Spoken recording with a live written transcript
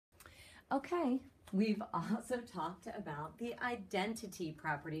Okay, we've also talked about the identity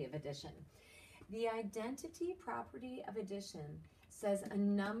property of addition. The identity property of addition says a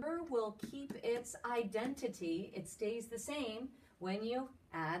number will keep its identity, it stays the same when you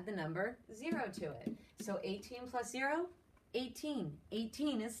add the number 0 to it. So 18 plus 0, 18.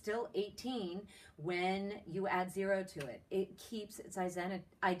 18 is still 18 when you add 0 to it. It keeps its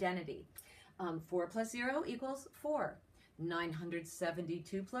identity. 4 plus 0 equals 4.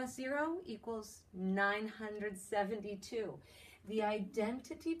 972 plus 0 equals 972. The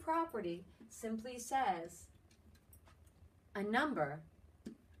identity property simply says a number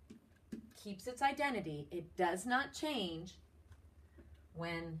keeps its identity. It does not change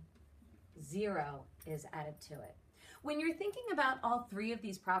when 0 is added to it. When you're thinking about all three of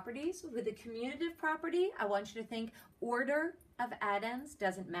these properties, with the commutative property, I want you to think order of addends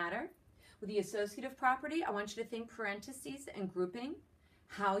doesn't matter. With the associative property, I want you to think parentheses and grouping.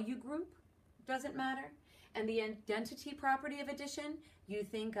 How you group doesn't matter. And the identity property of addition, you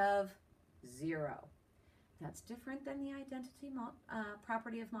think of 0. That's different than the identity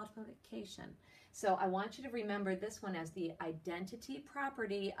property of multiplication. So I want you to remember this one as the identity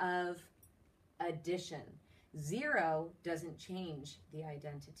property of addition. 0 doesn't change the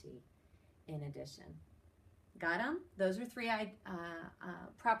identity in addition. Got them? Those are three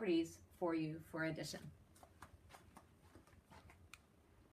properties for you for addition.